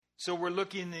So we're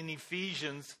looking in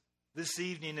Ephesians this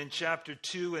evening in chapter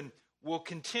 2, and we'll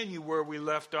continue where we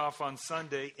left off on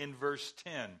Sunday in verse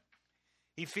 10.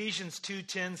 Ephesians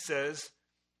 2:10 says,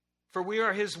 "For we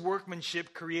are his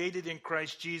workmanship, created in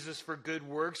Christ Jesus for good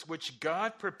works, which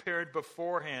God prepared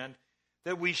beforehand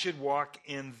that we should walk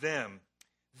in them.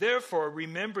 Therefore,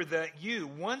 remember that you,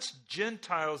 once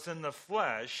Gentiles in the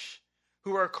flesh,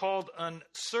 who are called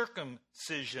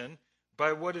uncircumcision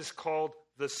by what is called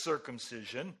the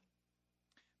circumcision,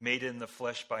 made in the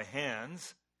flesh by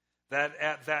hands, that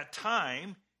at that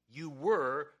time you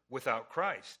were without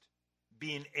Christ,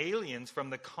 being aliens from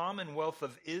the commonwealth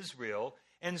of Israel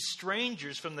and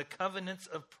strangers from the covenants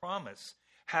of promise,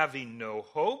 having no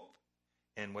hope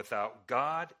and without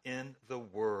God in the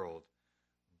world.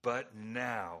 But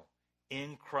now,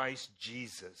 in Christ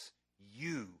Jesus,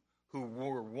 you who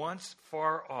were once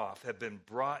far off have been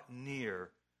brought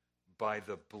near by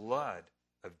the blood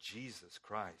of Jesus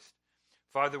Christ."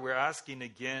 Father, we're asking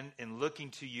again and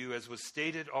looking to you, as was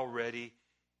stated already,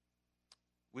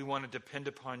 we want to depend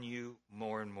upon you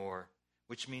more and more,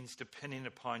 which means depending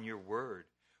upon your word,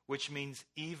 which means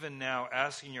even now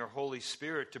asking your Holy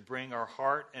Spirit to bring our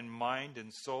heart and mind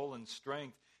and soul and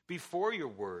strength before your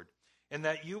word, and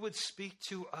that you would speak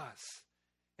to us,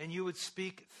 and you would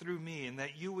speak through me, and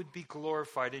that you would be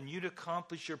glorified, and you'd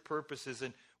accomplish your purposes,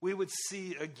 and we would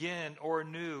see again or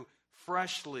anew,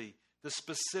 freshly, the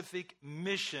specific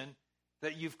mission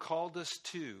that you've called us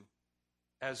to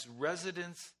as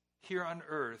residents here on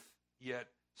earth,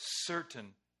 yet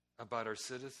certain about our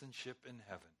citizenship in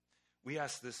heaven. We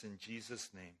ask this in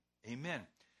Jesus' name. Amen.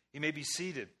 You may be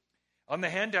seated. On the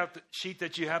handout sheet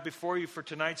that you have before you for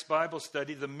tonight's Bible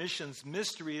study, the missions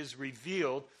mystery is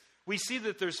revealed. We see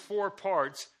that there's 4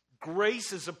 parts.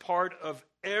 Grace is a part of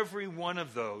every one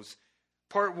of those.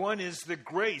 Part 1 is the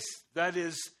grace, that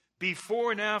is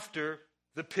before and after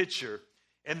the picture.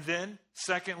 And then,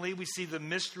 secondly, we see the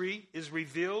mystery is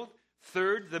revealed.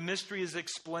 Third, the mystery is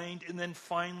explained. And then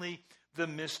finally, the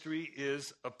mystery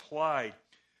is applied.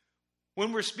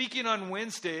 When we're speaking on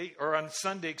Sunday,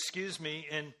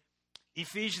 in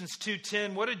Ephesians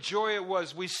 2:10, what a joy it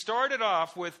was. We started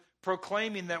off with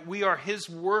proclaiming that we are his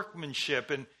workmanship.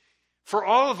 And for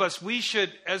all of us, we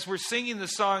should, as we're singing the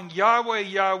song, Yahweh,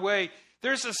 Yahweh,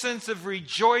 there's a sense of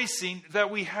rejoicing that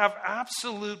we have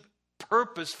absolute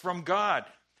purpose from God,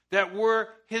 that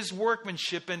we're his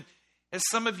workmanship. And as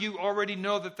some of you already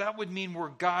know, that would mean we're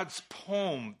God's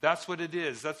poem. That's what it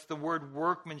is. That's the word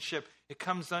workmanship. It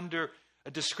comes under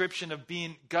a description of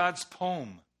being God's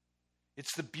poem.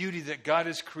 It's the beauty that God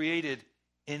has created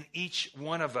in each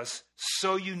one of us.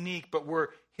 So unique, but we're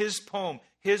his poem,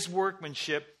 his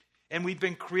workmanship. And we've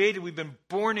been created, we've been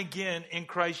born again in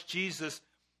Christ Jesus.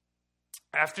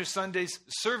 After Sunday's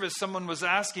service, someone was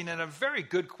asking, and a very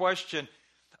good question,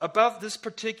 about this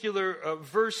particular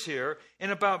verse here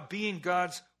and about being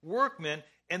God's workman.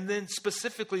 And then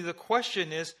specifically the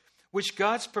question is, which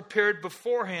God's prepared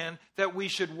beforehand that we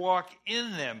should walk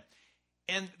in them.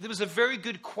 And there was a very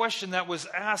good question that was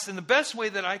asked. And the best way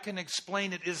that I can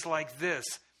explain it is like this.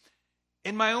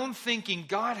 In my own thinking,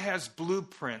 God has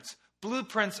blueprints.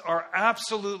 Blueprints are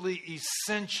absolutely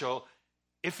essential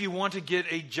if you want to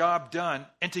get a job done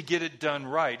and to get it done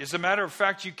right. As a matter of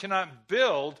fact, you cannot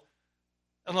build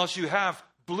unless you have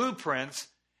blueprints.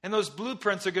 And those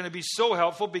blueprints are going to be so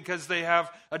helpful because they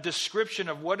have a description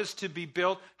of what is to be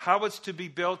built, how it's to be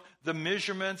built, the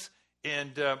measurements,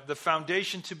 and the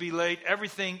foundation to be laid.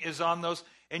 Everything is on those,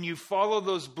 and you follow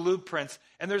those blueprints.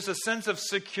 And there's a sense of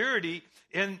security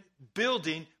in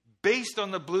building based on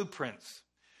the blueprints.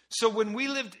 So when we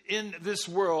lived in this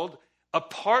world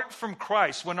apart from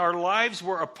Christ, when our lives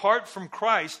were apart from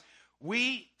Christ,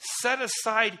 we set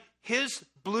aside his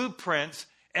blueprints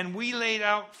and we laid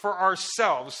out for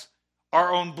ourselves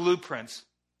our own blueprints.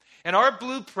 And our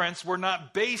blueprints were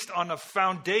not based on a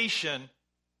foundation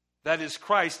that is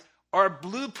Christ. Our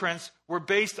blueprints were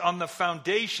based on the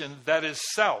foundation that is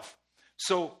self.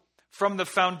 So from the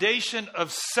foundation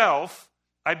of self,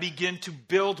 I begin to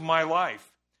build my life.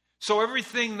 So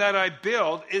everything that I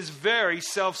build is very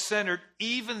self-centered,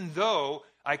 even though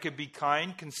I could be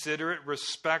kind, considerate,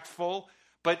 respectful.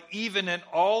 But even in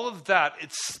all of that,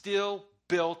 it's still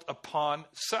built upon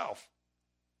self.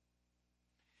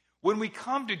 When we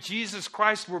come to Jesus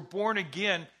Christ, we're born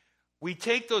again. We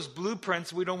take those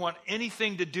blueprints. We don't want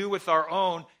anything to do with our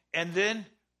own. And then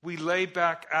we lay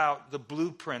back out the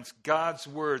blueprints, God's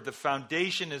word. The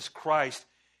foundation is Christ.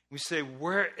 We say,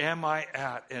 where am I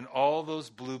at in all those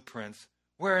blueprints?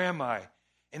 Where am I?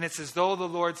 And it's as though the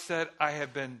Lord said, I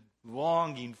have been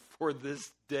longing for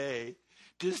this day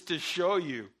just to show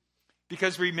you.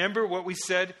 Because remember what we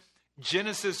said?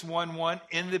 Genesis 1:1,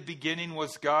 in the beginning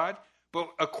was God. But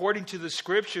according to the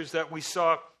scriptures that we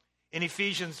saw in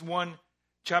Ephesians 1,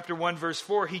 chapter 1, verse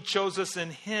 4, he chose us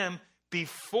in him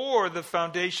before the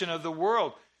foundation of the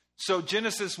world. So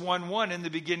Genesis 1:1, in the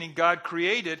beginning God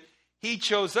created. He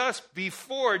chose us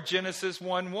before Genesis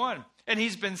 1:1. And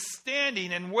he's been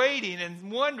standing and waiting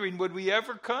and wondering, would we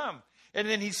ever come? And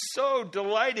then he's so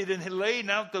delighted in laying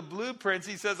out the blueprints.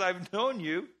 He says, I've known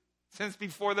you since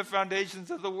before the foundations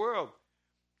of the world.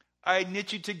 I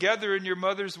knit you together in your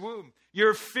mother's womb.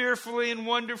 You're fearfully and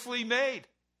wonderfully made.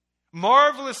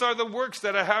 Marvelous are the works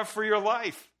that I have for your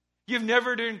life. You've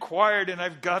never inquired, and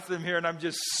I've got them here, and I'm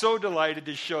just so delighted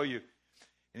to show you.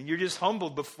 And you're just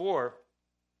humbled before.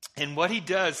 And what he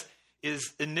does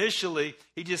is initially,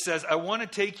 he just says, I want to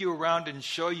take you around and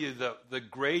show you the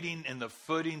grading and the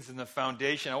footings and the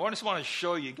foundation. I just want to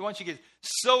show you. I want you to get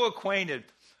so acquainted.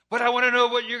 But I want to know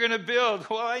what you're going to build.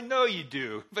 Well, I know you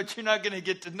do, but you're not going to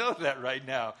get to know that right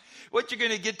now. What you're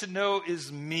going to get to know is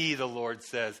me, the Lord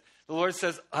says. The Lord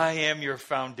says, I am your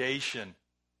foundation.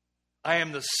 I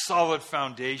am the solid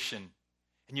foundation.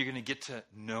 And you're going to get to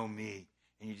know me.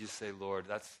 And you just say, Lord,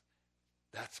 that's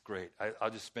great. I'll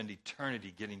just spend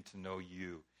eternity getting to know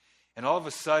you. And all of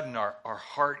a sudden, our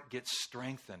heart gets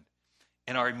strengthened.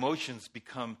 And our emotions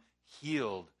become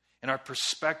healed. And our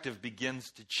perspective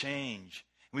begins to change.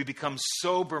 We become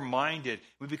sober-minded.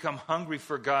 We become hungry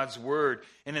for God's word.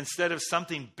 And instead of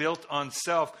something built on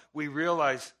self, we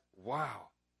realize, wow,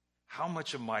 how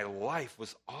much of my life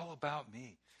was all about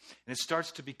me. And it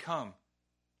starts to become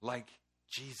like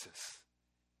Jesus.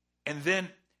 And then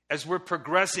as we're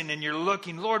progressing and you're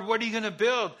looking, Lord, what are you going to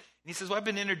build? And he says, well, I've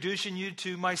been introducing you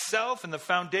to myself and the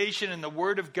foundation and the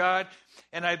word of God.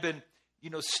 And I've been,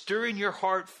 stirring your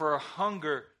heart for a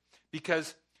hunger,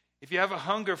 because if you have a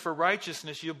hunger for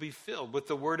righteousness, you'll be filled with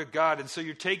the word of God. And so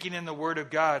you're taking in the word of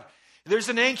God. There's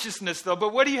an anxiousness, though.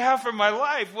 But what do you have for my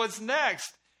life? What's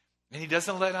next? And he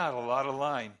doesn't let out a lot of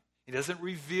line. He doesn't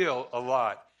reveal a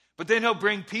lot. But then he'll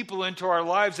bring people into our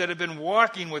lives that have been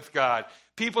walking with God,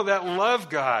 people that love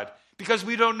God, because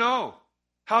we don't know.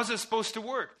 How's it supposed to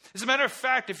work? As a matter of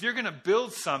fact, if you're going to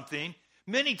build something,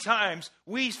 many times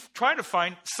we try to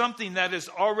find something that is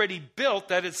already built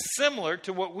that is similar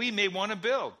to what we may want to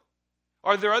build.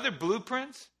 Are there other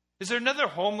blueprints? Is there another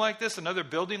home like this, another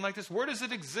building like this? Where does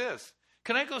it exist?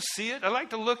 Can I go see it? I like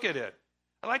to look at it.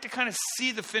 I like to kind of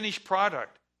see the finished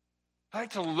product. I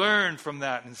like to learn from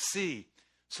that and see.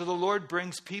 So the Lord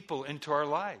brings people into our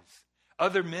lives.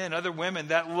 Other men, other women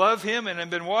that love him and have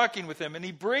been walking with him. And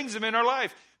he brings them in our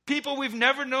life. People we've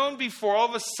never known before, all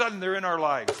of a sudden they're in our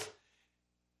lives.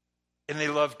 And they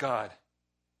love God.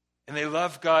 And they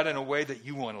love God in a way that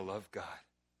you want to love God.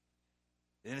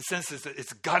 In a sense,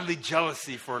 it's godly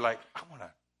jealousy for I want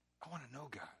to know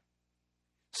God.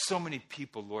 So many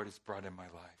people, Lord, has brought in my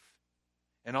life.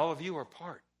 And all of you are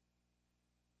part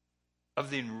of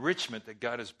the enrichment that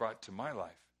God has brought to my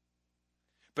life.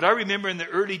 But I remember in the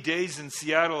early days in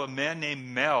Seattle, a man named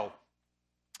Mel.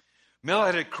 Mel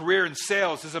had a career in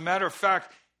sales. As a matter of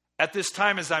fact, at this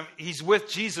time, he's with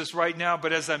Jesus right now,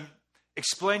 but as I'm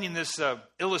explaining this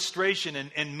illustration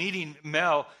and meeting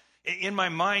Mel, in my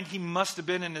mind, he must have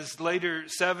been in his later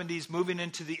 70s, moving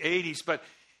into the 80s. But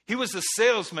he was a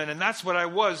salesman, and that's what I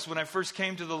was when I first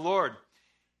came to the Lord.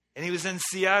 And he was in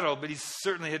Seattle, but he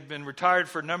certainly had been retired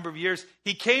for a number of years.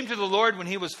 He came to the Lord when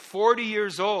he was 40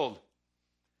 years old.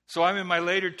 So I'm in my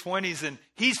later 20s, and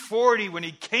he's 40 when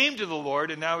he came to the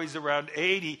Lord, and now he's around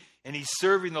 80, and he's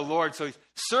serving the Lord. So he's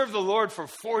served the Lord for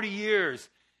 40 years.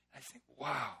 I think,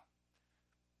 wow.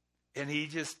 And he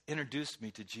just introduced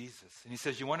me to Jesus. And he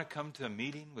says, you want to come to a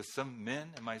meeting with some men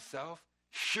and myself?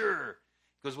 Sure.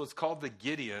 Because what's called the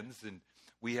Gideons, and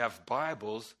we have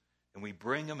Bibles, and we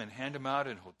bring them and hand them out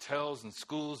in hotels and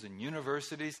schools and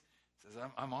universities. He says,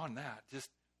 I'm on that. Just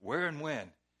where and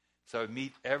when. So I would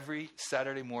meet every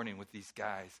Saturday morning with these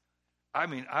guys. I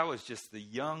mean, I was just the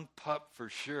young pup for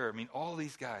sure. I mean, all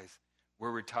these guys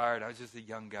were retired. I was just a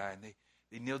young guy. And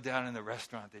they kneeled down in the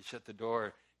restaurant. They shut the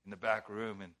door in the back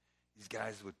room, and these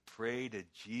guys would pray to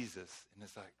Jesus. And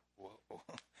it's like, whoa,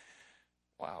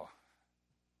 wow.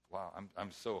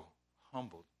 I'm so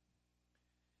humbled.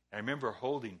 And I remember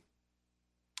holding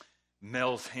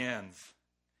Mel's hands.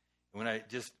 When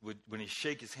when he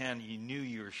shake his hand, you knew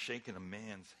you were shaking a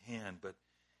man's hand, but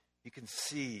you can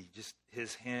see just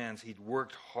his hands. He'd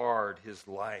worked hard his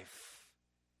life.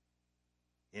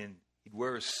 And he'd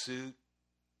wear a suit.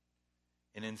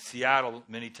 And in Seattle,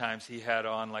 many times he had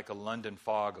on like a London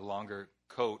fog, a longer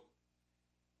coat.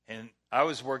 And I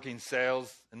was working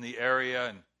sales in the area,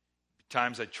 and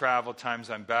times I travel, times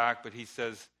I'm back, but he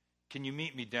says, can you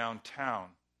meet me downtown?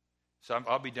 So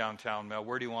I'll be downtown, Mel.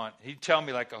 Where do you want? He'd tell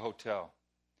me like a hotel.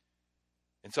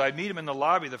 And so I'd meet him in the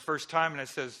lobby the first time, and I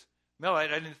says, Mel,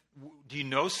 do you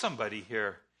know somebody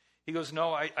here? He goes,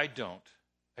 no, I don't.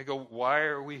 I go, why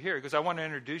are we here? He goes, I want to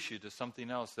introduce you to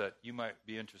something else that you might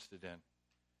be interested in.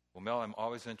 Well, Mel, I'm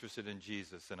always interested in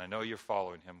Jesus, and I know you're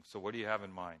following him, so what do you have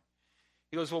in mind?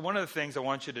 He goes, well, one of the things I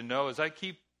want you to know is I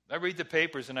read the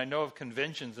papers, and I know of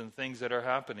conventions and things that are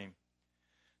happening.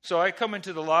 So I come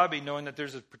into the lobby knowing that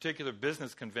there's a particular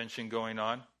business convention going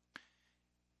on.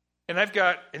 And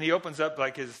he opens up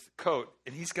like his coat,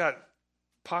 and he's got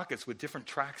pockets with different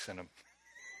tracts in them.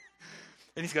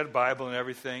 And he's got a Bible and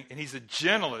everything. And he's the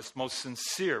gentlest, most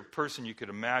sincere person you could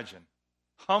imagine.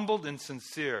 Humbled and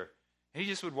sincere. And he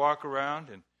just would walk around,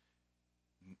 and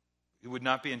he would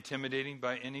not be intimidating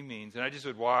by any means. And I just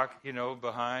would walk,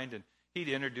 behind, and he'd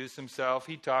introduce himself.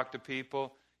 He'd talk to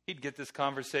people. He'd get this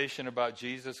conversation about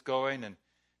Jesus going, and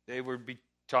they would be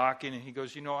talking, and he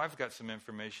goes, I've got some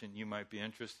information you might be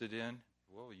interested in.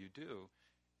 Well, you do.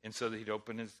 And so he'd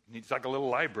open it's like a little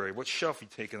library. What shelf are you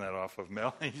taking that off of,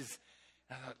 Mel? I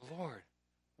thought, Lord,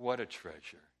 what a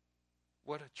treasure.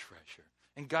 What a treasure.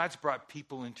 And God's brought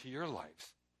people into your lives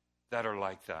that are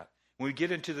like that. When we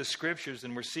get into the scriptures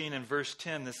and we're seeing in verse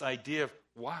 10 this idea of,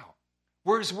 wow,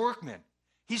 we're his workmen.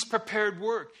 He's prepared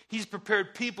work. He's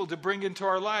prepared people to bring into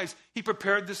our lives. He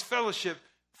prepared this fellowship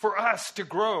for us to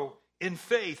grow in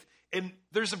faith. And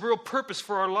there's a real purpose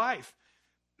for our life.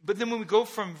 But then when we go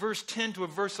from verse 10 to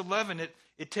verse 11,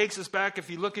 it takes us back. If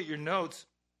you look at your notes,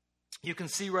 you can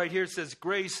see right here it says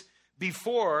grace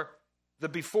before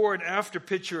and after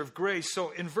picture of grace.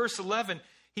 So in verse 11,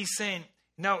 he's saying,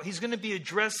 now he's going to be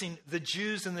addressing the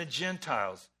Jews and the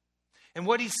Gentiles. And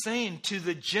what he's saying to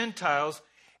the Gentiles,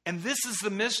 and this is the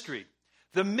mystery.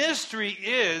 The mystery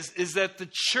is that the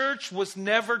church was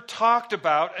never talked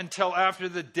about until after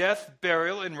the death,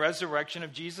 burial, and resurrection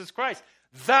of Jesus Christ.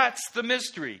 That's the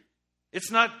mystery.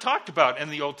 It's not talked about in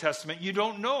the Old Testament. You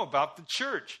don't know about the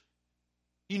church.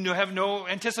 You have no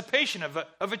anticipation of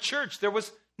a church. There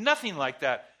was nothing like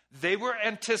that. They were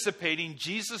anticipating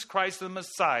Jesus Christ the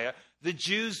Messiah. The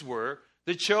Jews were,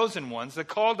 the chosen ones, the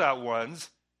called out ones.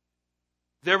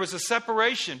 There was a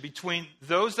separation between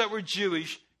those that were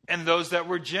Jewish and those that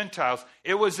were Gentiles.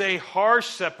 It was a harsh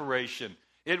separation.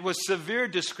 It was severe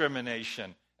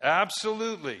discrimination.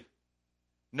 Absolutely.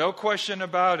 No question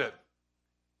about it.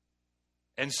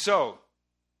 And so,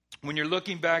 when you're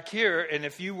looking back here, and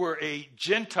if you were a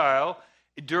Gentile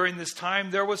during this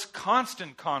time, there was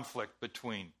constant conflict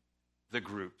between the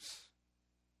groups.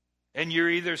 And you're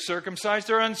either circumcised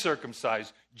or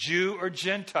uncircumcised, Jew or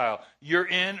Gentile. You're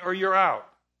in or you're out.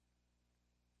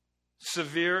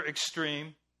 Severe,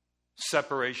 extreme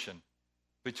separation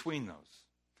between those.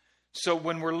 So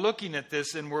when we're looking at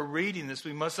this and we're reading this,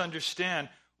 we must understand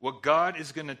what God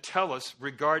is going to tell us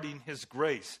regarding his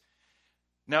grace.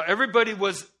 Now, everybody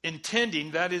was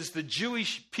intending, that is, the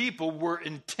Jewish people were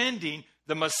intending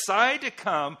the Messiah to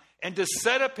come and to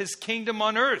set up his kingdom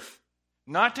on earth,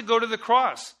 not to go to the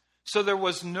cross. So there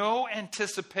was no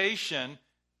anticipation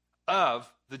of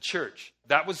the church.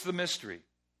 That was the mystery.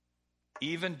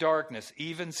 Even darkness,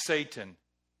 even Satan,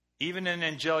 even in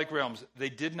angelic realms, they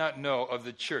did not know of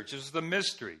the church. This is the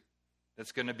mystery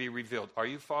that's going to be revealed. Are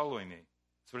you following me?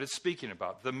 That's what it's speaking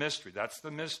about. The mystery. That's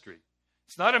the mystery.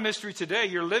 It's not a mystery today.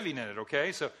 You're living in it,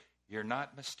 okay? So you're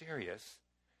not mysterious.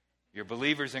 You're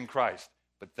believers in Christ.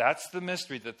 But that's the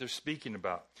mystery that they're speaking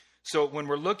about. So when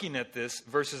we're looking at this,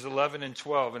 verses 11 and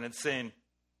 12, and it's saying,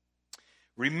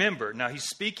 remember. Now he's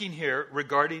speaking here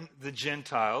regarding the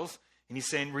Gentiles, and he's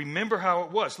saying, remember how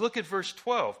it was. Look at verse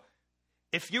 12.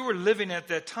 If you were living at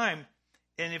that time,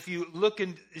 and if you look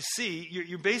and see,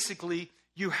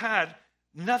 you had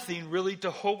nothing really to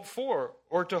hope for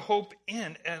or to hope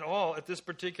in at all at this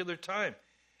particular time.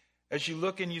 As you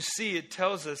look and you see, it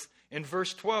tells us in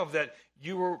verse 12 that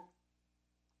you were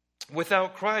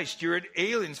without Christ. You're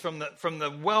aliens from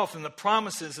the wealth and the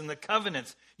promises and the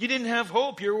covenants. You didn't have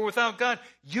hope. You were without God.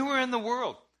 You were in the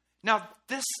world. Now,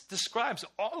 this describes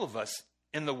all of us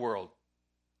in the world.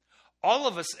 All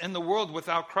of us in the world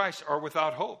without Christ are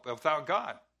without hope, without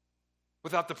God,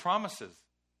 without the promises,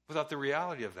 without the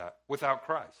reality of that, without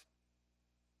Christ.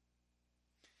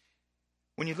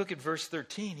 When you look at verse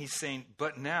 13, he's saying,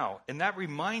 but now. And that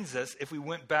reminds us, if we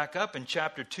went back up in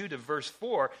chapter 2 to verse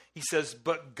 4, he says,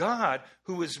 but God,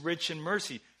 who is rich in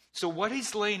mercy. So what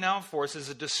he's laying out for us is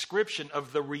a description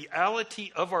of the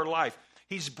reality of our life.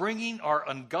 He's bringing our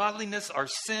ungodliness, our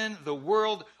sin, the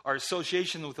world, our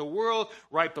association with the world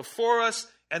right before us.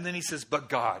 And then he says, but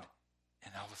God.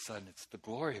 And all of a sudden, it's the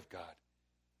glory of God.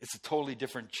 It's a totally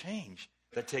different change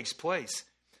that takes place.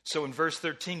 So in verse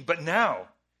 13, but now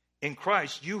in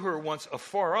Christ, you who were once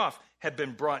afar off have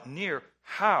been brought near.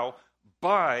 How?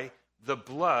 By the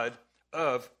blood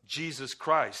of Jesus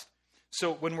Christ.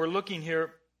 So when we're looking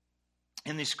here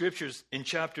in these scriptures in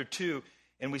chapter 2,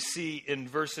 and we see in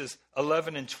verses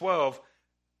 11 and 12,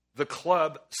 the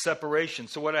club separation.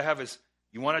 So what I have is,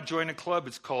 you want to join a club?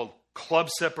 It's called club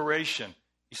separation.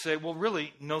 You say, well,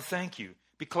 really, no thank you.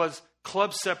 Because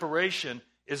club separation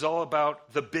is all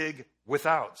about the big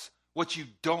withouts, what you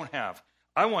don't have.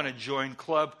 I want to join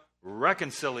club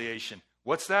reconciliation.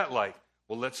 What's that like?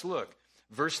 Well, let's look.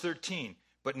 Verse 13,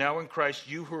 but now in Christ,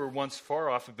 you who were once far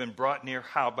off have been brought near.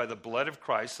 How? By the blood of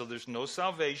Christ. So there's no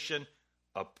salvation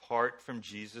apart from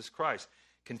Jesus Christ.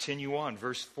 Continue on.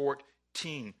 Verse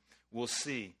 14, we'll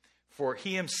see. For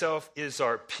he himself is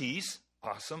our peace,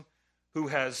 awesome, who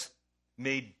has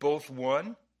made both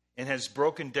one and has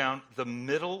broken down the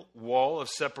middle wall of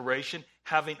separation,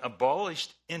 having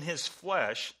abolished in his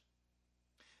flesh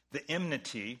the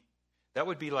enmity. That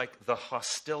would be like the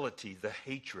hostility, the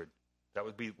hatred. That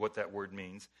would be what that word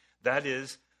means. That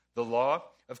is, the law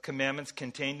of commandments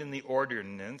contained in the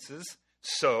ordinances,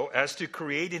 so as to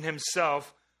create in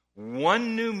himself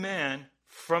one new man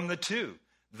from the two,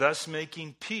 thus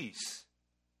making peace.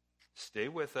 Stay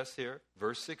with us here.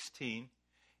 Verse 16.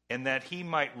 And that he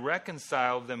might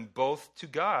reconcile them both to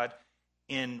God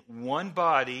in one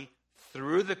body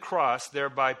through the cross,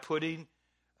 thereby putting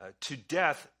to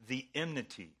death the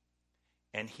enmity.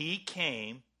 And he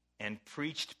came and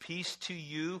preached peace to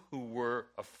you who were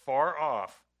afar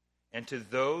off, and to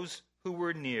those who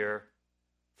were near.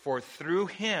 For through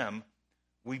him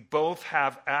we both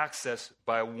have access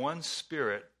by one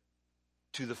Spirit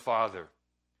to the Father.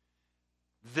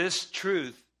 This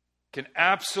truth can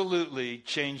absolutely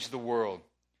change the world.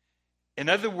 In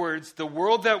other words, the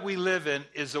world that we live in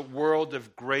is a world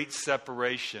of great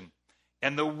separation.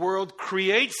 And the world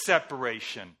creates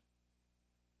separation.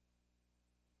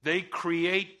 They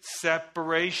create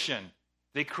separation.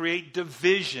 They create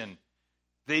division.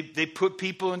 They put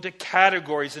people into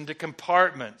categories, into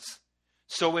compartments.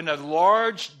 So in a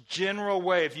large general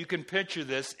way, if you can picture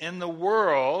this, in the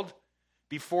world,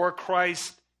 before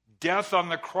Christ's death on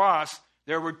the cross,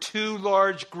 there were two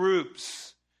large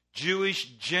groups, Jewish,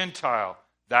 Gentile.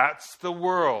 That's the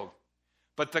world.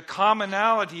 But the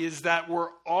commonality is that we're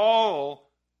all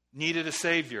needed a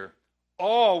Savior.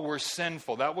 All were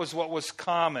sinful. That was what was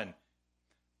common.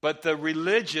 But the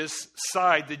religious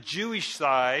side, the Jewish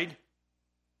side,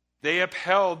 they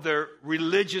upheld their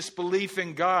religious belief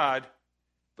in God,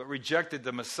 but rejected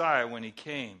the Messiah when he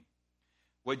came.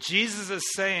 What Jesus is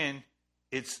saying,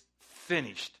 it's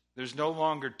finished. There's no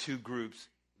longer two groups.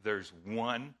 There's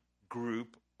one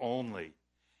group only.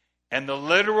 And the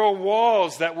literal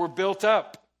walls that were built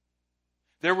up,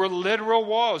 there were literal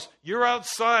walls. You're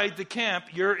outside the camp.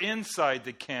 You're inside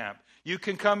the camp. You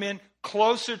can come in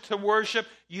closer to worship.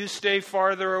 You stay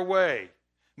farther away.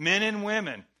 Men and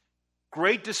women.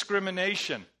 Great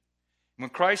discrimination. When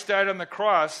Christ died on the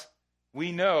cross,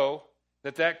 we know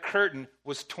that that curtain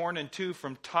was torn in two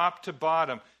from top to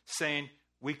bottom, saying,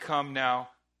 we come now,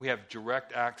 we have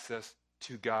direct access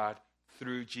to God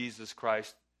through Jesus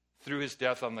Christ, through his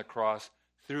death on the cross,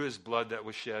 through his blood that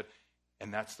was shed,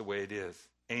 and that's the way it is.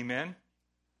 Amen?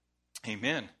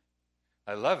 Amen.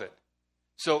 I love it.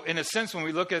 So in a sense, when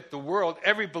we look at the world,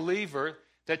 every believer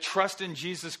that trusts in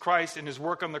Jesus Christ and his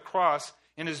work on the cross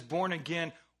and is born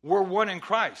again, we're one in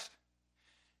Christ.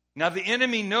 Now the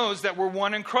enemy knows that we're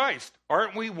one in Christ.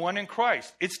 Aren't we one in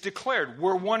Christ? It's declared,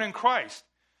 we're one in Christ.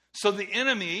 So the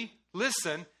enemy,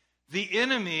 listen, the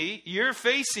enemy, you're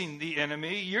facing the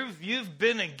enemy.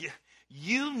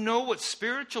 You know what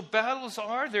spiritual battles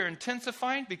are. They're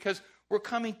intensifying because we're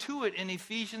coming to it in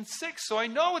Ephesians 6. So I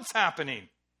know it's happening.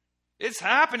 It's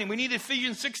happening. We need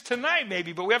Ephesians 6 tonight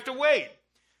maybe, but we have to wait.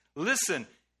 Listen,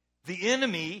 the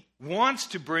enemy wants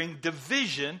to bring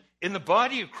division in the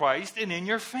body of Christ and in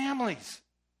your families.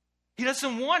 He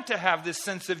doesn't want to have this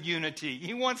sense of unity.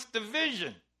 He wants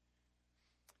division.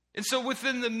 And so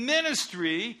within the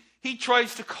ministry, he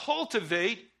tries to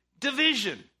cultivate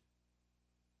division.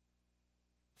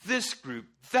 This group,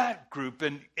 that group,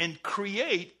 and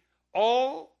create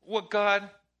all what God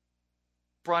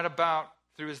brought about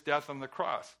through his death on the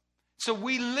cross. So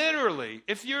we literally,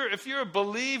 if you're a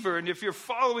believer and if you're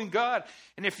following God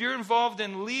and if you're involved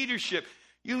in leadership,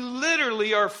 you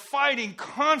literally are fighting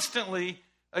constantly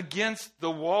against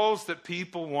the walls that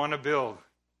people want to build.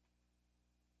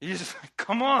 You just,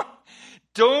 come on,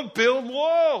 don't build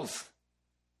walls.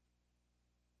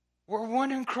 We're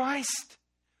one in Christ.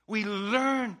 We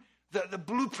learn the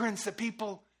blueprints that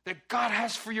God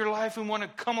has for your life and want to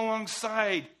come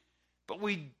alongside. but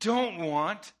we don't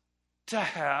want to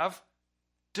have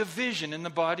division in the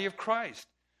body of Christ.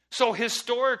 So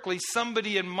historically,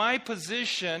 somebody in my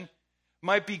position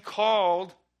might be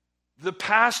called the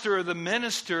pastor or the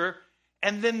minister,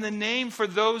 and then the name for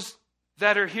those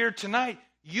that are here tonight,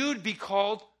 you'd be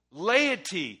called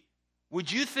laity.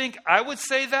 Would you think I would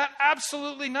say that?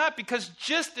 Absolutely not, because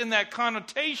just in that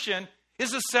connotation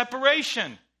is a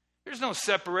separation. There's no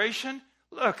separation.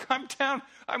 Look,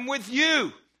 I'm with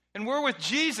you, and we're with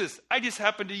Jesus. I just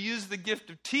happen to use the gift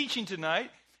of teaching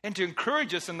tonight and to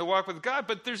encourage us in the walk with God,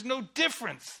 but there's no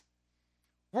difference.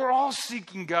 We're all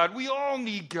seeking God. We all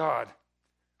need God.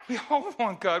 We all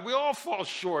want God. We all fall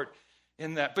short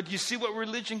in that. But you see what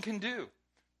religion can do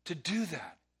to do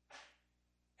that.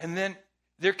 And then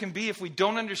there can be, if we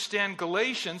don't understand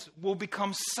Galatians, we'll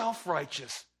become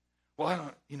self-righteous. Well, I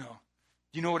don't,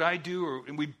 you know what I do?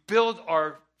 And we build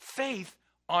our faith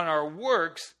on our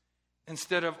works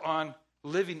instead of on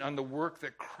living on the work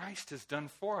that Christ has done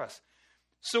for us.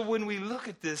 So when we look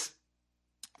at this,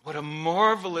 what a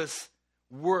marvelous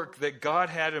work that God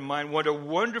had in mind. What a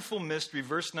wonderful mystery.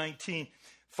 Verse 19,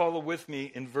 follow with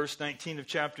me in verse 19 of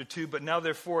chapter 2. But now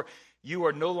therefore you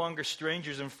are no longer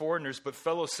strangers and foreigners, but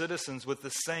fellow citizens with the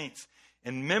saints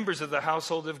and members of the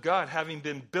household of God, having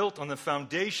been built on the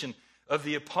foundation of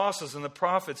the apostles and the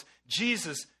prophets,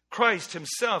 Jesus Christ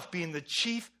himself being the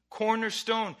chief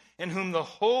cornerstone, in whom the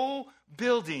whole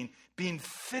building being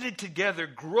fitted together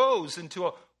grows into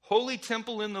a holy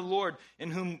temple in the Lord,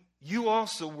 in whom you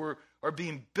also are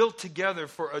being built together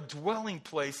for a dwelling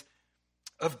place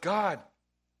of God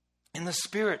in the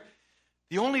Spirit.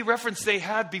 The only reference they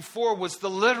had before was the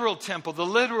literal temple, the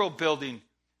literal building,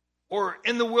 or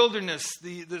in the wilderness,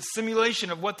 the simulation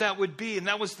of what that would be, and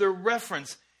that was their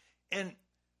reference. And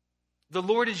the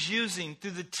Lord is using,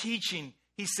 through the teaching,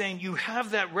 he's saying, you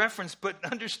have that reference, but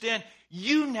understand,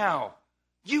 you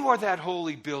are that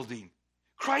holy building.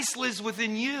 Christ lives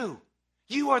within you.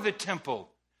 You are the temple.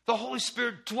 The Holy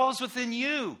Spirit dwells within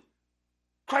you.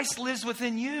 Christ lives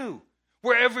within you.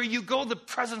 Wherever you go, the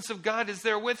presence of God is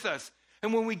there with us.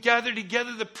 And when we gather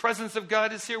together, the presence of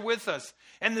God is here with us.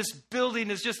 And this building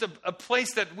is just a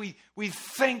place that we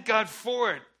thank God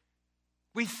for it.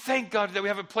 We thank God that we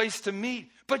have a place to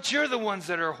meet. But you're the ones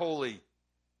that are holy.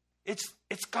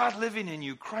 It's God living in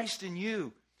you, Christ in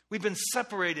you. We've been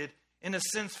separated, in a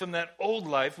sense, from that old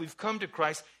life. We've come to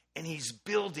Christ, and he's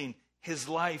building his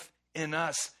life in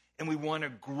us. And we want to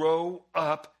grow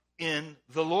up in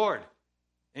the Lord.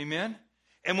 Amen?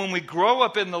 And when we grow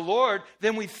up in the Lord,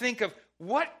 then we think of,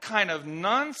 what kind of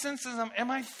nonsense am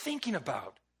I thinking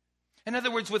about? In other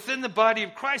words, within the body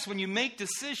of Christ, when you make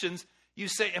decisions, you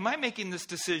say, am I making these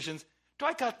decisions? Do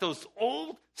I got those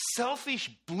old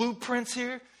selfish blueprints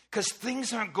here? Because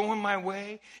things aren't going my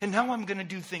way, and now I'm going to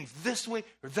do things this way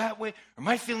or that way, or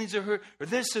my feelings are hurt, or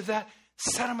this or that.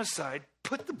 Set them aside,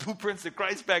 put the blueprints of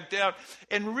Christ back down,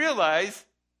 and realize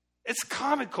it's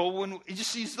comical when you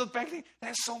just look back and think,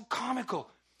 that's so comical.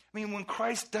 I mean, when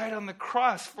Christ died on the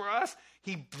cross for us,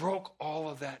 he broke all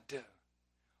of that down,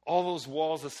 all those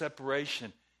walls of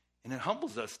separation, and it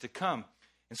humbles us to come.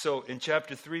 And so in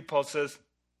chapter 3, Paul says,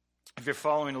 if you're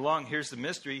following along, here's the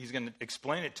mystery. He's going to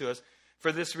explain it to us.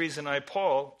 For this reason, I,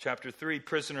 Paul, chapter 3,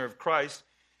 prisoner of Christ,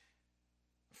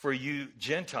 for you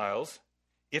Gentiles,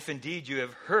 if indeed you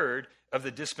have heard of the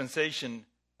dispensation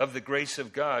of the grace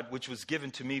of God, which was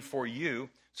given to me for you.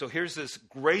 So here's this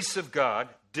grace of God,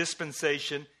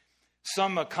 dispensation.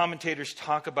 Some commentators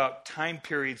talk about time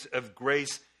periods of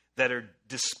grace that are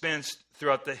dispensed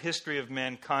throughout the history of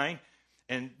mankind.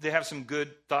 And they have some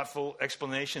good, thoughtful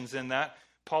explanations in that.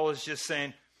 Paul is just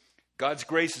saying, God's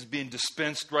grace is being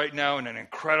dispensed right now in an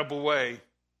incredible way.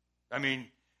 I mean,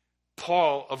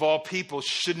 Paul, of all people,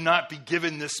 should not be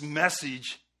given this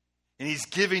message. And he's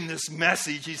giving this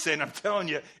message. He's saying, I'm telling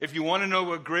you, if you want to know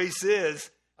what grace is,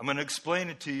 I'm going to explain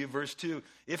it to you. Verse 2,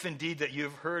 if indeed that you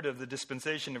have heard of the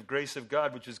dispensation of grace of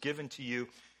God, which was given to you,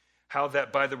 how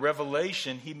that by the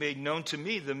revelation he made known to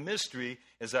me the mystery,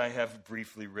 as I have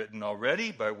briefly written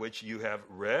already, by which you have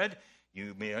read,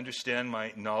 you may understand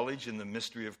my knowledge in the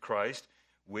mystery of Christ,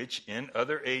 which in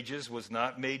other ages was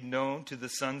not made known to the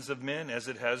sons of men, as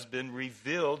it has been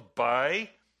revealed by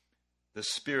the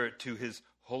Spirit to his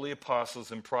holy apostles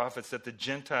and prophets, that the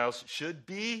Gentiles should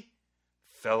be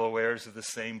fellow heirs of the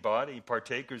same body,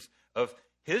 partakers of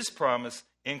his promise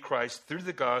in Christ through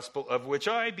the gospel, of which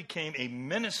I became a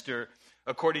minister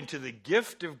according to the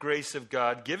gift of grace of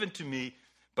God given to me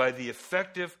by the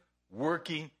effective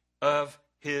working of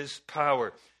his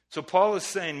power. So Paul is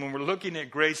saying, when we're looking at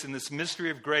grace and this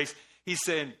mystery of grace, he's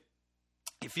saying,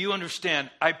 if you understand,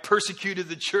 I persecuted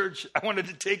the church. I wanted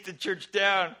to take the church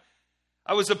down.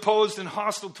 I was opposed and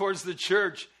hostile towards the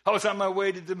church. I was on my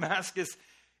way to Damascus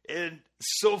and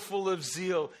so full of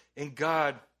zeal. And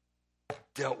God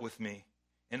dealt with me.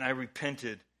 And I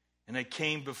repented. And I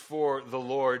came before the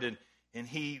Lord. And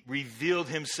he revealed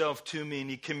himself to me. And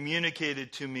he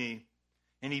communicated to me.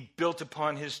 And he built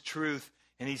upon his truth.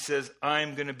 And he says,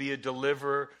 I'm going to be a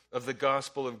deliverer of the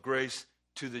gospel of grace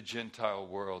to the Gentile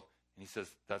world. And he says,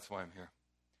 that's why I'm here.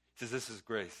 He says, this is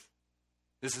grace.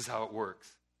 This is how it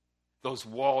works. Those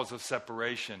walls of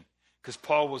separation. Because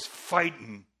Paul was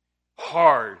fighting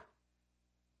hard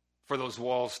for those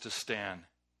walls to stand.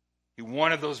 He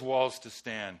wanted those walls to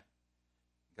stand.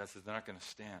 God says, they're not going to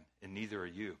stand, and neither are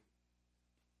you.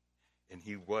 And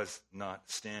he was not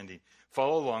standing.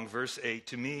 Follow along, verse 8.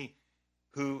 To me,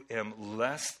 who am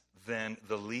less than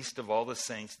the least of all the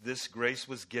saints, this grace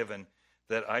was given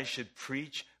that I should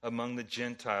preach among the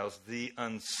Gentiles the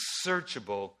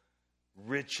unsearchable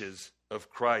riches of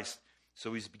Christ.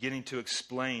 So he's beginning to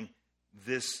explain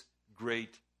this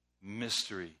great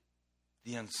mystery,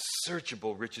 the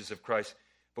unsearchable riches of Christ.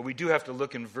 But we do have to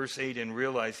look in verse 8 and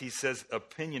realize he says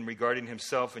opinion regarding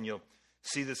himself, and you'll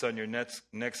see this on your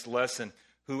next lesson,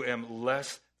 who am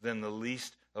less than the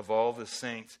least of all the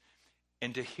saints.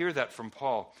 And to hear that from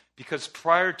Paul, because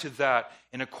prior to that,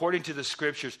 and according to the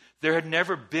scriptures, there had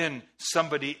never been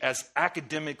somebody as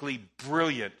academically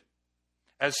brilliant,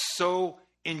 as so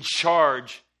in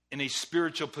charge in a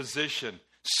spiritual position,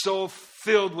 so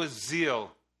filled with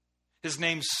zeal. His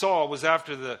name Saul was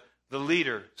after the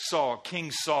leader, Saul,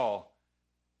 King Saul.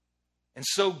 And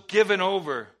so given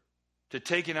over to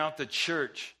taking out the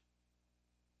church.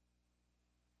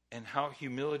 And how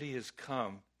humility has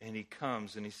come, and he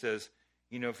comes and he says,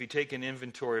 you know, if you take an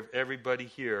inventory of everybody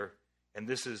here, and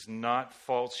this is not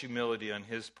false humility on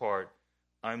his part,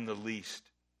 I'm the least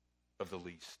of the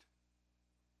least.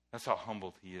 That's how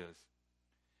humbled he is.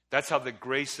 That's how the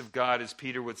grace of God, as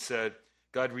Peter would say,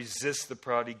 God resists the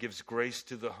proud, he gives grace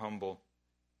to the humble.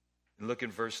 And look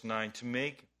at verse 9. To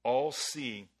make all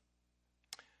see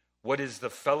what is the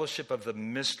fellowship of the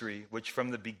mystery, which from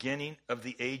the beginning of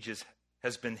the ages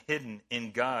has been hidden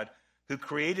in God, who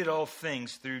created all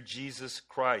things through Jesus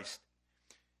Christ.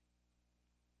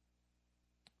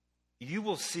 You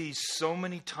will see so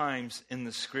many times in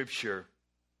the scripture,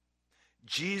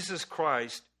 Jesus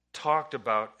Christ talked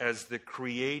about as the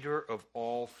creator of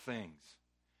all things.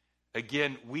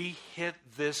 Again, we hit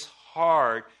this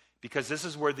hard because this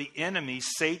is where the enemy,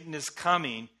 Satan, is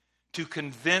coming to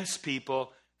convince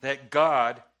people that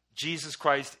God, Jesus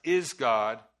Christ, is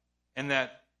God, and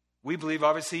that we believe,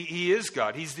 obviously, he is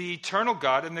God. He's the eternal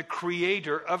God and the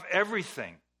creator of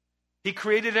everything. He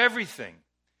created everything.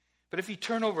 But if you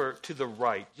turn over to the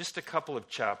right, just a couple of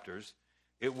chapters,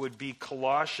 it would be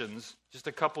Colossians, just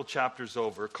a couple chapters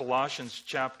over, Colossians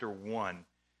chapter 1.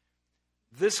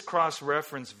 This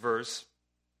cross-reference verse,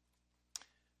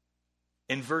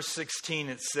 in verse 16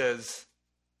 it says,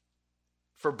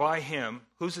 for by him,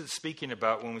 who's it speaking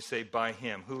about when we say by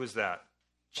him? Who is that?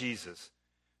 Jesus.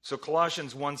 So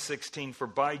Colossians 1:16, for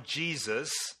by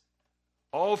Jesus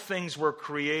all things were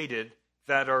created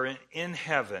that are in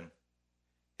heaven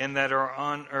and that are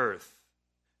on earth,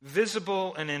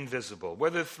 visible and invisible,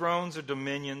 whether thrones or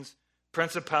dominions,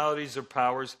 principalities or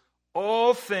powers,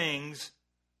 all things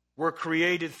were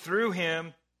created through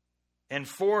him and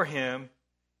for him,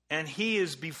 and he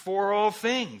is before all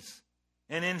things.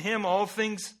 And in him all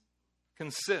things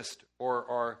consist or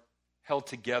are held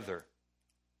together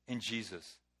in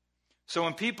Jesus. So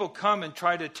when people come and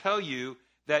try to tell you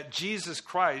that Jesus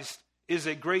Christ is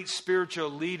a great spiritual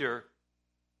leader,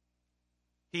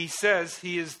 he says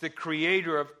he is the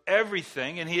creator of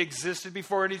everything, and he existed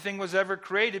before anything was ever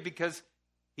created because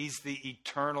he's the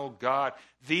eternal God.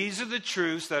 These are the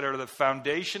truths that are the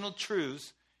foundational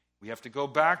truths. We have to go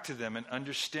back to them and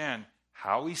understand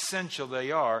how essential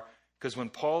they are, because when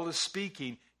Paul is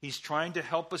speaking, he's trying to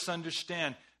help us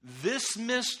understand this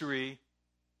mystery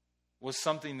was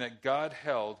something that God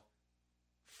held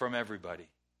from everybody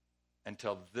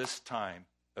until this time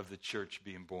of the church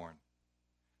being born.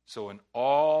 So in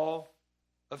all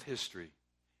of history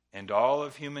and all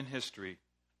of human history,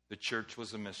 the church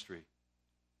was a mystery.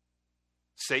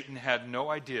 Satan had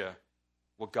no idea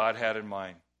what God had in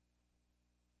mind.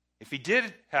 If he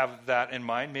did have that in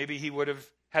mind, maybe he would have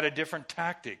had a different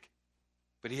tactic.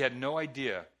 But he had no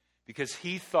idea, because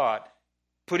he thought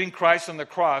putting Christ on the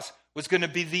cross was going to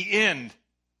be the end,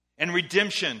 and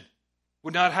redemption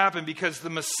would not happen because the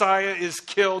Messiah is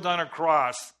killed on a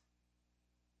cross.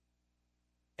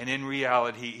 And in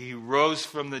reality, he rose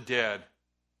from the dead.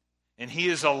 And he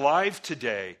is alive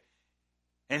today.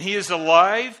 And he is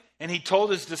alive, And he told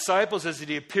his disciples as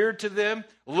he appeared to them,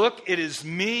 look, it is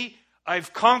me.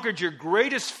 I've conquered your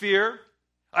greatest fear.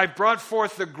 I've brought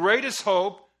forth the greatest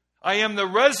hope. I am the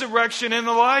resurrection and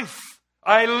the life.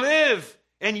 I live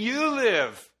and you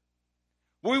live.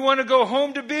 We want to go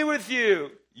home to be with you.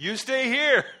 You stay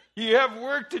here. You have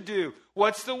work to do.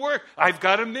 What's the work? I've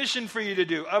got a mission for you to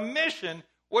do. A mission?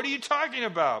 What are you talking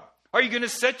about? Are you going to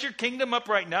set your kingdom up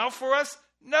right now for us?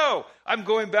 No, I'm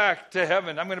going back to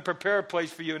heaven. I'm going to prepare a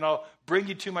place for you and I'll bring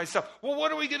you to myself. Well,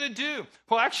 what are we going to do?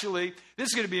 Well, actually, this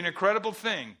is going to be an incredible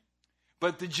thing.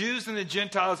 But the Jews and the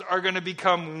Gentiles are going to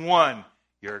become one.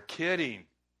 You're kidding.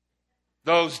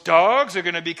 Those dogs are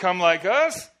going to become like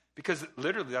us? Because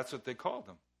literally that's what they called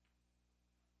them.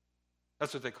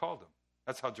 That's what they called them.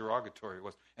 That's how derogatory it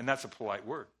was. And that's a polite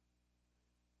word.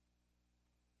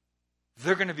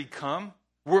 They're going to become,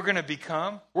 we're going to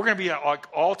be like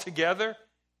all together.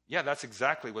 Yeah, that's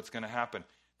exactly what's going to happen.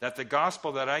 That the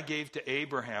gospel that I gave to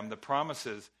Abraham, the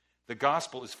promises, the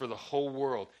gospel is for the whole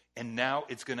world. And now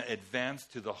it's going to advance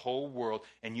to the whole world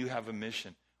and you have a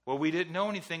mission. Well, we didn't know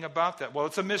anything about that. Well,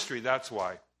 it's a mystery, that's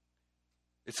why.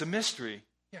 It's a mystery,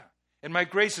 yeah. And my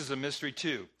grace is a mystery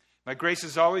too. My grace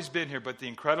has always been here, but the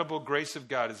incredible grace of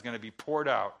God is going to be poured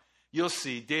out. You'll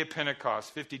see, day of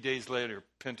Pentecost, 50 days later,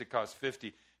 Pentecost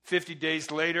 50. 50 days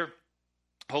later,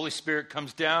 Holy Spirit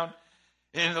comes down,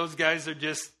 and those guys are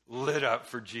just lit up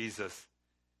for Jesus.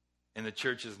 And the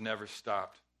church has never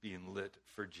stopped being lit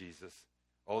for Jesus.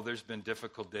 Oh, there's been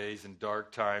difficult days and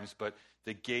dark times, but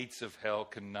the gates of hell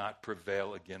cannot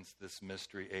prevail against this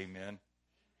mystery. Amen.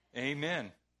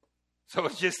 Amen. So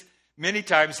it's just many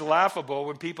times laughable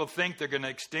when people think they're going to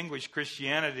extinguish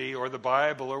Christianity or the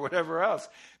Bible or whatever else.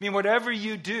 I mean, whatever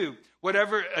you do,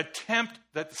 whatever attempt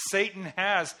that Satan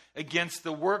has against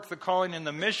the work, the calling, and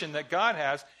the mission that God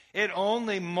has, it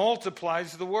only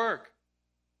multiplies the work.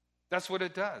 That's what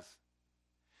it does.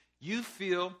 You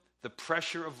feel the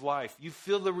pressure of life. You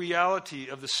feel the reality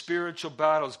of the spiritual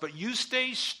battles, but you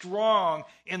stay strong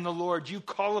in the Lord. You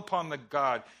call upon the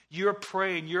God. You're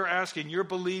praying, you're asking, you're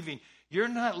believing. You're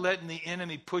not letting the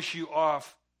enemy push you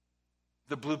off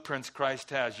the blueprints Christ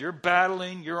has. You're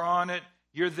battling, you're on it,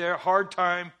 you're there, hard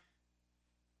time.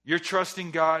 You're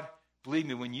trusting God. Believe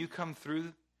me, when you come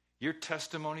through your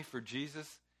testimony for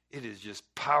Jesus, it is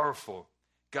just powerful.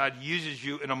 God uses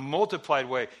you in a multiplied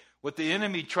way. What the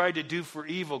enemy tried to do for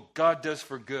evil, God does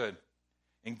for good.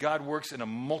 And God works in a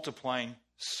multiplying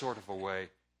sort of a way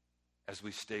as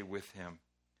we stay with him.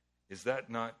 Is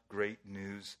that not great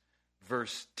news?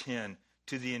 Verse 10,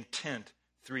 to the intent,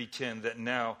 3:10, that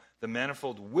now the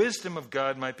manifold wisdom of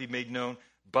God might be made known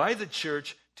by the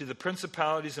church to the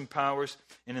principalities and powers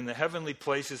and in the heavenly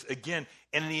places. Again,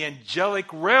 in the angelic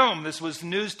realm, this was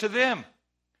news to them.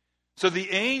 So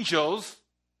the angels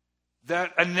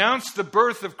that announced the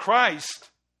birth of Christ,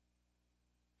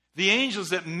 the angels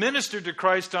that ministered to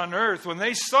Christ on earth, when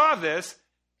they saw this,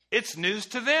 it's news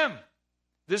to them.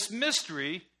 This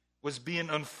mystery was being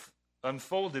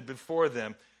unfolded before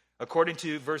them. According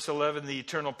to verse 11, the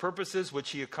eternal purposes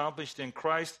which he accomplished in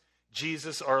Christ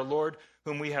Jesus our Lord,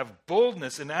 whom we have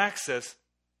boldness and access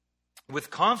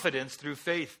with confidence through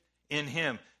faith in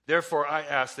him. Therefore I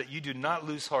ask that you do not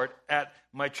lose heart at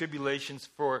my tribulations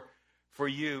for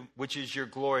you, which is your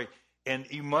glory. And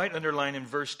you might underline in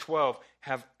verse 12,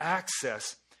 have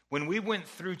access. When we went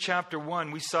through chapter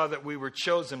 1, we saw that we were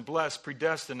chosen, blessed,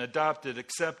 predestined, adopted,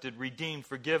 accepted, redeemed,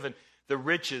 forgiven. The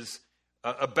riches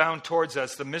abound towards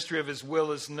us. The mystery of his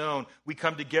will is known. We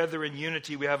come together in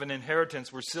unity. We have an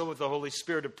inheritance. We're sealed with the Holy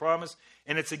Spirit of promise,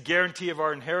 and it's a guarantee of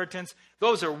our inheritance.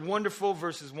 Those are wonderful,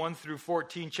 verses 1 through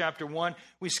 14, chapter 1.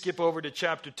 We skip over to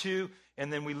chapter 2,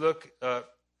 and then we look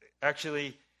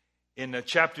in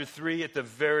chapter 3 at the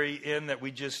very end that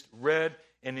we just read,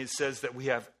 and it says that we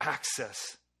have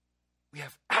access. We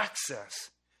have access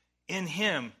in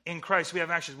him, in Christ. We have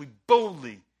access. We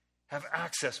boldly have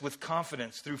access with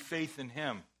confidence through faith in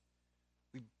him.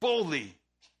 We boldly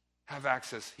have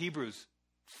access. Hebrews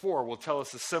 4 will tell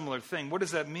us a similar thing. What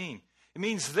does that mean? It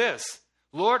means this: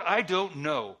 Lord, I don't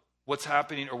know what's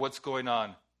happening or what's going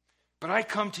on, but I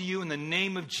come to you in the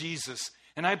name of Jesus,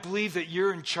 and I believe that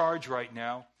you're in charge right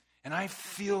now. And I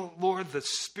feel, Lord, the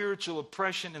spiritual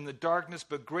oppression in the darkness,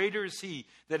 but greater is he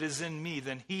that is in me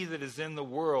than he that is in the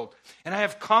world. And I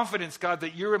have confidence, God,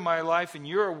 that you're in my life and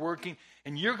you're working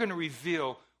and you're going to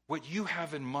reveal what you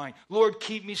have in mind. Lord,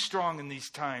 keep me strong in these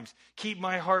times. Keep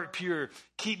my heart pure.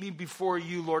 Keep me before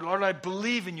you, Lord. Lord, I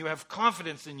believe in you, have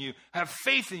confidence in you, have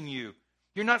faith in you.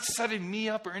 You're not setting me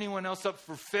up or anyone else up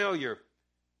for failure.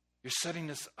 You're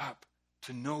setting us up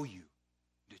to know you,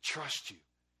 to trust you,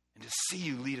 and to see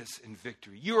you lead us in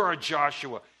victory. You are a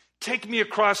Joshua. Take me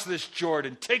across this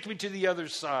Jordan. Take me to the other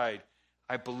side.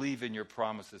 I believe in your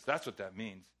promises. That's what that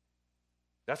means.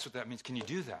 That's what that means. Can you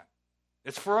do that?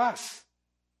 It's for us.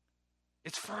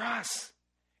 It's for us.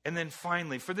 And then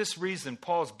finally, for this reason,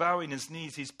 Paul's bowing his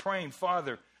knees. He's praying,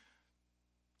 Father,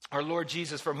 our Lord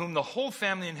Jesus, from whom the whole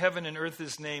family in heaven and earth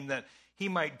is named, that he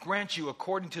might grant you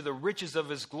according to the riches of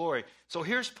his glory. So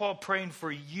here's Paul praying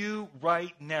for you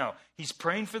right now. He's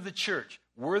praying for the church.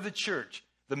 We're the church.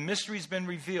 The mystery's been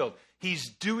revealed. He's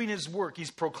doing his work.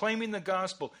 He's proclaiming the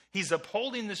gospel. He's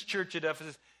upholding this church at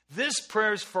Ephesus. This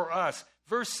prayer is for us.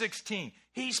 Verse 16,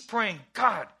 he's praying,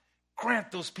 God,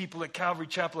 grant those people at Calvary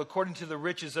Chapel according to the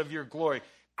riches of your glory.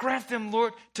 Grant them,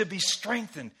 Lord, to be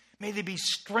strengthened. May they be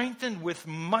strengthened with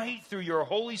might through your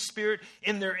Holy Spirit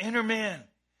in their inner man.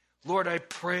 Lord, I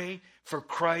pray for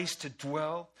Christ to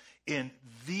dwell in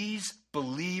these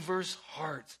believers'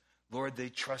 hearts. Lord, they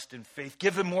trust in faith.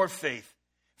 Give them more faith.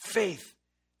 Faith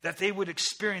that they would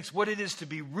experience what it is to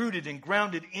be rooted and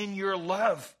grounded in your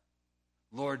love.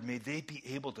 Lord, may they be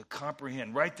able to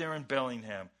comprehend right there in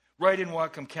Bellingham, right in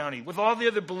Whatcom County, with all the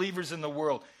other believers in the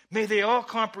world. May they all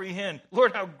comprehend,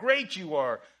 Lord, how great you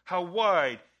are, how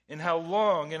wide and how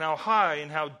long and how high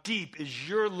and how deep is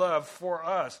your love for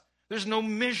us. There's no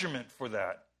measurement for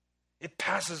that. It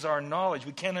passes our knowledge.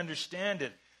 We can't understand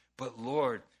it. But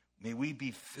Lord, may we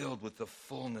be filled with the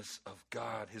fullness of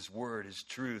God, his word, his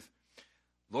truth.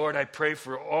 Lord, I pray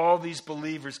for all these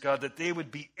believers, God, that they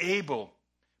would be able,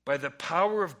 by the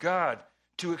power of God,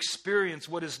 to experience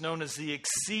what is known as the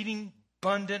exceeding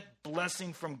abundant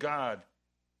blessing from God.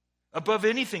 Above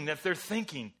anything that they're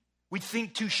thinking. We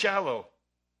think too shallow.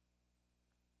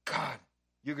 God,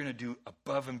 you're going to do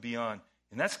above and beyond.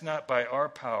 And that's not by our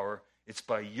power. It's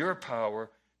by your power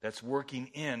that's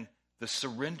working in the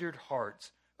surrendered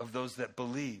hearts of those that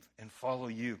believe and follow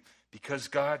you. Because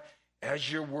God,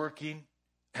 as you're working,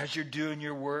 as you're doing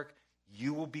your work,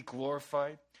 you will be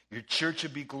glorified. Your church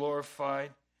will be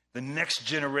glorified. The next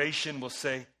generation will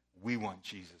say, we want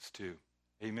Jesus too.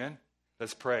 Amen?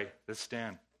 Let's pray. Let's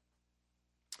stand.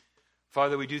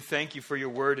 Father, we do thank you for your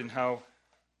word and how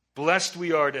blessed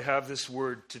we are to have this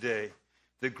word today.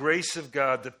 The grace of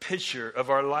God, the picture of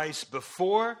our lives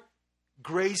before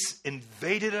grace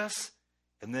invaded us,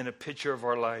 and then a picture of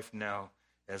our life now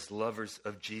as lovers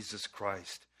of Jesus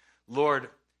Christ. Lord,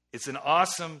 it's an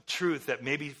awesome truth that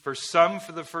maybe for some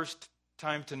for the first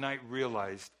time tonight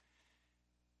realized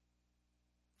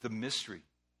the mystery.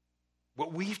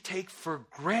 What we take for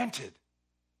granted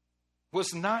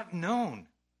was not known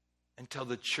until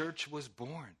the church was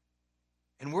born.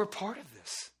 And we're part of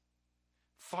this.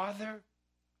 Father,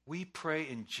 we pray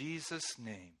in Jesus'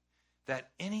 name that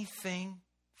anything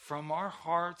from our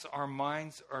hearts, our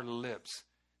minds, our lips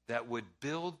that would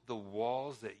build the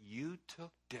walls that you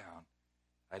took down,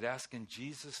 I'd ask in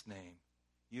Jesus' name,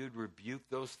 you'd rebuke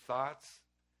those thoughts,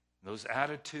 those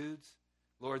attitudes,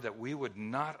 Lord, that we would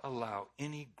not allow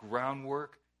any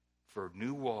groundwork for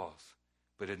new walls,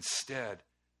 but instead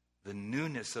the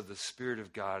newness of the Spirit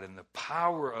of God and the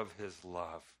power of his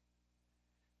love.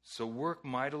 So work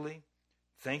mightily.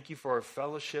 Thank you for our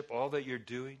fellowship, all that you're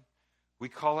doing. We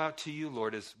call out to you,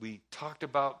 Lord, as we talked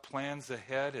about plans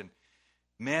ahead, and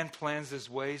man plans his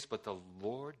ways, but the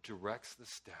Lord directs the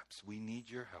steps. We need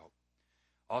your help.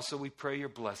 Also, we pray your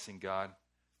blessing, God,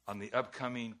 on the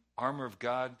upcoming Armor of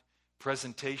God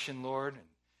presentation, Lord, and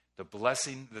the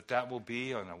blessing that will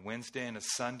be on a Wednesday and a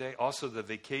Sunday. Also, the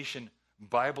Vacation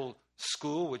Bible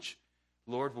School, which,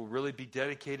 Lord, will really be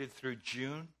dedicated through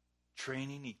June.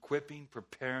 Training, equipping,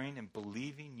 preparing, and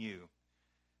believing you.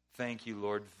 Thank you,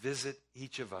 Lord. Visit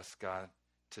each of us, God,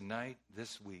 tonight,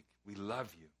 this week. We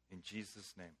love you. In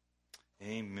Jesus' name,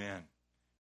 amen.